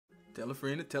Tell a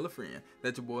friend to tell a friend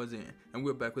that your boy's in. And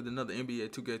we're back with another NBA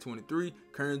 2K23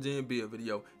 current gen build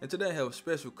video. And today I have a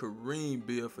special Kareem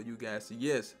build for you guys. So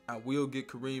yes, I will get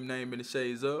Kareem name in the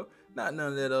shades of. Not none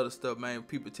of that other stuff, man.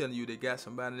 People telling you they got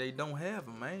somebody they don't have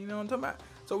them, man. You know what I'm talking about?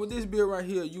 So with this build right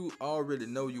here, you already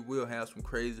know you will have some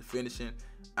crazy finishing.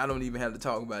 I don't even have to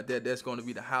talk about that. That's going to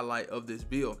be the highlight of this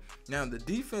build. Now the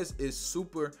defense is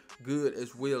super good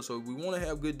as well. So we want to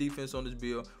have good defense on this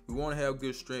build. We want to have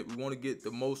good strength. We want to get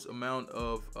the most amount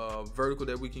of vertical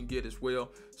that we can get as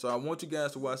well. So I want you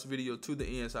guys to watch the video to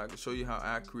the end so I can show you how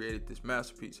I created this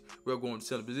masterpiece. We're going to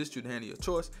center position to the hand of your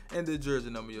choice and the jersey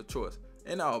number of your choice.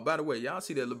 And by the way, y'all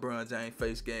see that LeBron James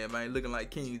face game, man, looking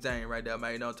like King James right there,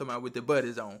 man. You know what I'm talking about, with the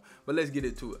buddies on. But let's get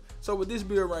into it. So with this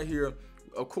build right here,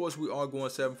 of course, we are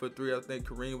going 7'3". I think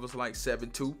Kareem was like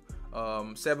 7'2".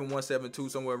 7'1",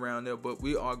 7'2", somewhere around there. But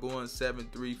we are going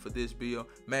 7'3" for this build.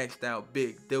 Maxed out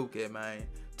big dookie, man.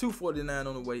 249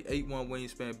 on the way, 8'1"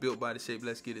 wingspan, built body shape.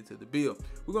 Let's get into the build.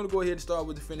 We're going to go ahead and start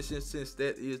with the finishing since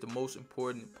that is the most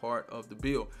important part of the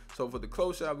build. So for the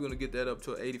close shot, we're going to get that up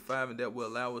to an 85, and that will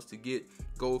allow us to get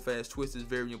go fast twist. Is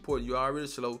very important. You're already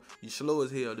slow. You're slow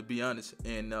as hell, to be honest.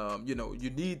 And, you know,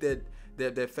 you need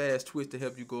that fast twist to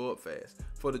help you go up fast.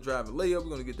 For the driving layup, we're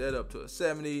going to get that up to a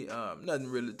 70.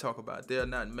 Nothing really to talk about there.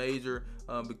 Not major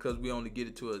because we only get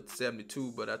it to a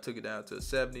 72, but I took it down to a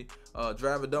 70.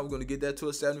 Driver dump, we're going to get that to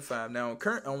a 75. Now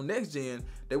on next gen,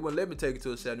 they wouldn't let me take it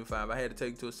to a 75. I had to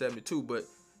take it to a 72, but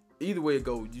either way it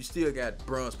goes, you still got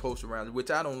bronze post around, which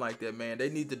I don't like that, man. They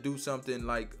need to do something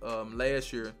like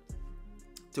last year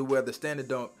to where the standard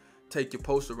dunk take your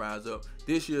posterize up.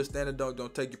 This year standard dunk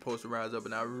don't take your posterize up,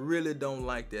 and I really don't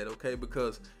like that, okay?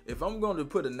 Because if I'm going to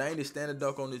put a 90 standard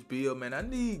dunk on this build, man, I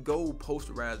need gold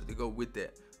posterizer to go with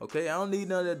that, okay? I don't need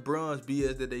none of that bronze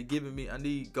BS that they giving me. I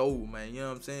need gold, man, you know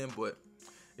what I'm saying? But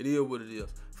it is what it is.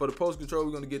 For the post control,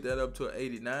 we're going to get that up to an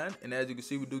 89, and as you can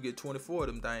see, we do get 24 of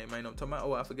them things, man. I'm talking about,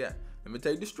 oh, I forgot. Let me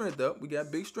take the strength up. We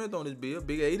got big strength on this build,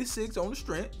 big 86 on the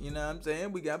strength, you know what I'm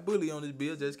saying? We got bully on this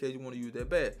build just in case you want to use that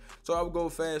bad. So I would go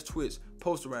fast twist,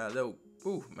 posterize.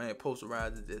 Ooh, man,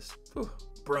 posterize is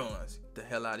just bronze. Get the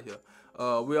hell out of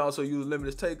here. We also use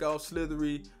limitless takeoff,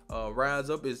 slithery,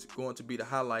 rise up is going to be the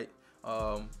highlight,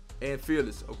 and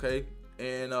fearless, okay?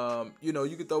 And you know,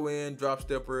 you can throw in drop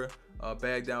stepper,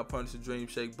 bag down, punisher, dream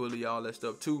shake, bully, all that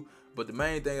stuff too. But the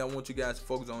main thing I want you guys to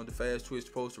focus on: the fast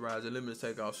twist, posterize, limited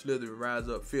takeoff, slithery, rise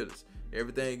up, fearless.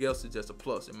 Everything else is just a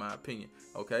plus in my opinion,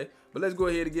 okay? But let's go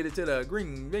ahead and get it to the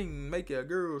green, make your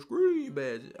girl scream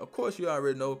badge. Of course, you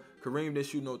already know Kareem didn't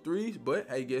shoot no threes, but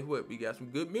hey, guess what? We got some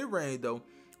good mid-range though.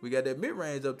 We got that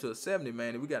mid-range up to a 70,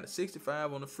 man, and we got a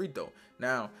 65 on the free throw.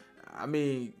 Now, I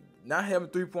mean, not having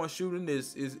three-point shooting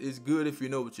is good if you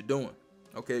know what you're doing.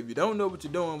 Okay, if you don't know what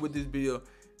you're doing with this build,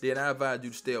 then I advise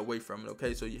you to stay away from it.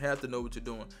 Okay, so you have to know what you're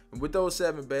doing. And with those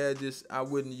 7 badges, I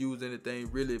wouldn't use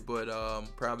anything really, but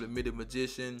probably mid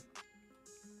magician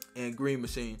and green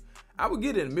machine. I would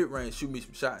get in the mid-range, shoot me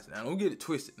some shots. Now don't get it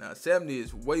twisted. Now 70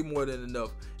 is way more than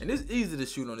enough, and it's easy to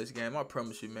shoot on this game. I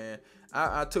promise you, man.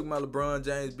 I took my LeBron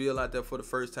James build out there for the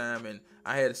first time, and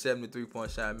I had a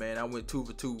 73-point shot, man. I went 2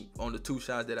 for 2 on the 2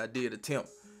 shots that I did attempt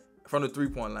from the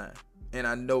 3-point line, and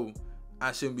I know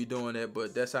I shouldn't be doing that,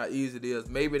 but that's how easy it is.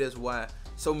 Maybe that's why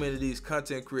so many of these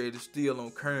content creators still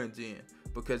on current gen,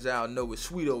 because y'all know it's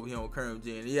sweet over here on current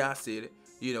gen. Yeah, I said it.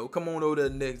 You know, come on over to the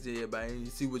next gen, everybody, and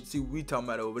see what we talking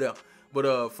about over there.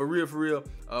 But for real,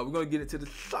 we're gonna get into the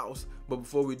sauce. But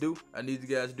before we do, I need you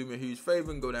guys to do me a huge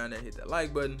favor and go down there, hit that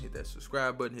like button, hit that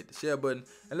subscribe button, hit the share button,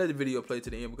 and let the video play to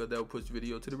the end, because that will push the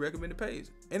video to the recommended page.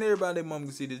 And everybody and mom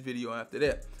can see this video after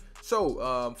that.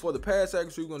 So for the pass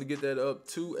accuracy, we're gonna get that up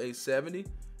to a 70,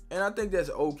 and I think that's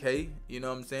okay. You know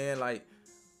what I'm saying? Like,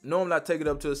 normally I take it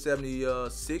up to a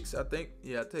 76, I think.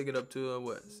 Yeah, I take it up to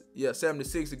what? Yeah,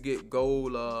 76 to get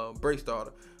gold break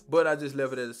starter. But I just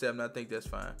left it at a 7. I think that's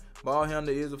fine. Ball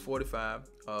handler is a 45.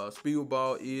 Speed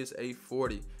ball is a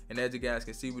 40. And as you guys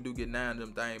can see, we do get 9 of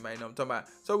them things, man. You know what I'm talking about?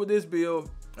 So with this build,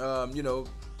 you know,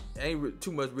 ain't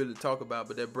too much really to talk about.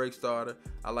 But that break starter,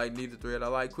 I like neither thread. I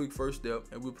like quick first step,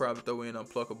 and we'll probably throw in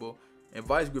unpluckable and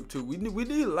vice grip too. We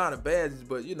need a lot of badges,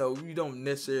 but you know, you don't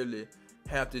necessarily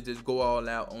have to just go all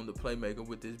out on the playmaker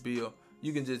with this build.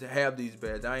 You can just have these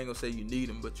badges. I ain't gonna say you need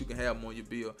them, but you can have them on your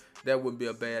build. That wouldn't be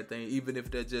a bad thing, even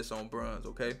if they're just on bronze,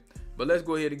 okay? But let's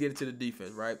go ahead and get into the defense,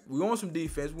 right? We want some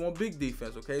defense. We want big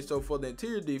defense, okay? So for the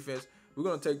interior defense, we're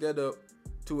gonna take that up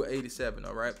to an 87,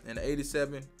 all right? And the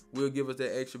 87 will give us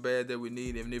that extra badge that we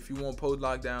need. And if you want post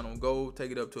lockdown on gold,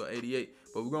 take it up to an 88.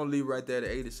 But we're gonna leave right there at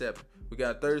 87. We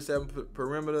got 37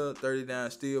 perimeter, 39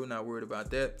 steal. Not worried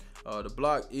about that. The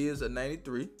block is a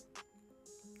 93.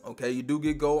 Okay, you do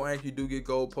get gold anchor, you do get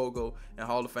gold pogo, and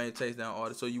Hall of Fame chase down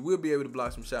artist. So you will be able to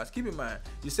block some shots. Keep in mind,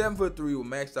 you're 7'3" with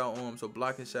maxed out arms, so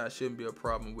blocking shots shouldn't be a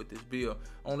problem with this build.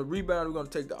 On the rebound, we're gonna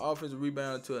take the offensive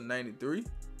rebound to a 93.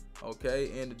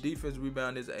 Okay, and the defense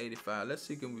rebound is 85. Let's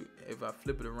see, can we, if I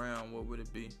flip it around, what would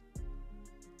it be?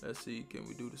 Let's see, can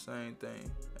we do the same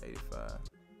thing? 85.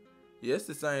 Yeah, it's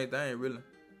the same thing, really.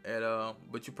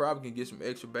 But you probably can get some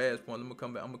extra badge points. I'm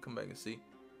gonna come back and see.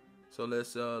 So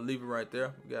let's leave it right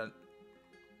there. We got,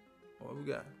 what we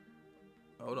got?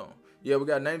 Hold on. Yeah, we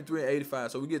got 93 and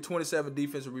 85. So we get 27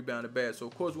 defensive rebounded badge. So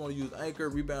of course we want to use anchor,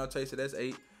 rebound chaser. That's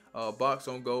 8. Box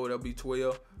on gold. That'll be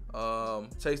 12.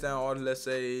 Chase down artist. Let's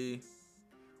say,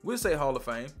 we'll say Hall of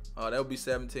Fame. That'll be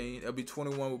 17. That'll be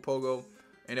 21 with pogo,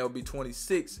 and that'll be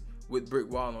 26 with brick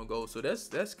wall on gold. So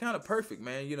that's kind of perfect,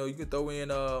 man. You know, you can throw in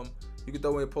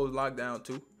post lockdown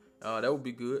too. That would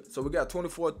be good. So we got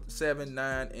 24, 7,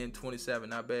 9, and 27.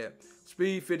 Not bad.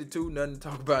 Speed 52, nothing to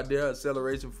talk about there.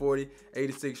 Acceleration 40,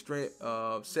 86 strength,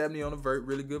 70 on the vert,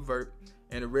 really good vert,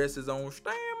 and the rest is on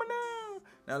stamina.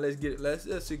 Now let's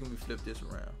see, can we flip this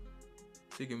around?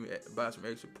 See, can we buy some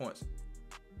extra points?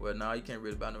 Well, nah, you can't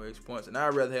really buy no extra points, and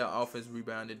I'd rather have offense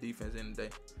rebound than defense in the day.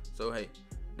 So hey,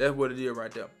 that's what it is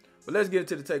right there. But let's get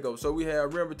into the takeover. So we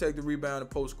have rim protected, rebound, and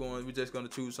post scoring. We're just gonna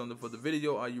choose something for the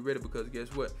video. Are you ready? Because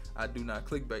guess what? I do not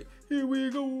clickbait. Here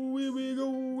we go, here we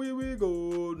go, here we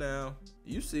go. Now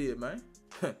you see it, man.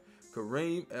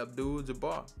 Kareem Abdul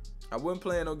Jabbar. I wasn't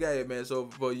playing no game, man. So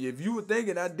if you were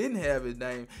thinking I didn't have his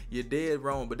name, you're dead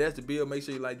wrong. But that's the build. Make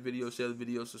sure you like the video, share the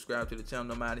video, subscribe to the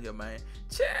channel. I'm out of here, man.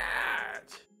 Ciao.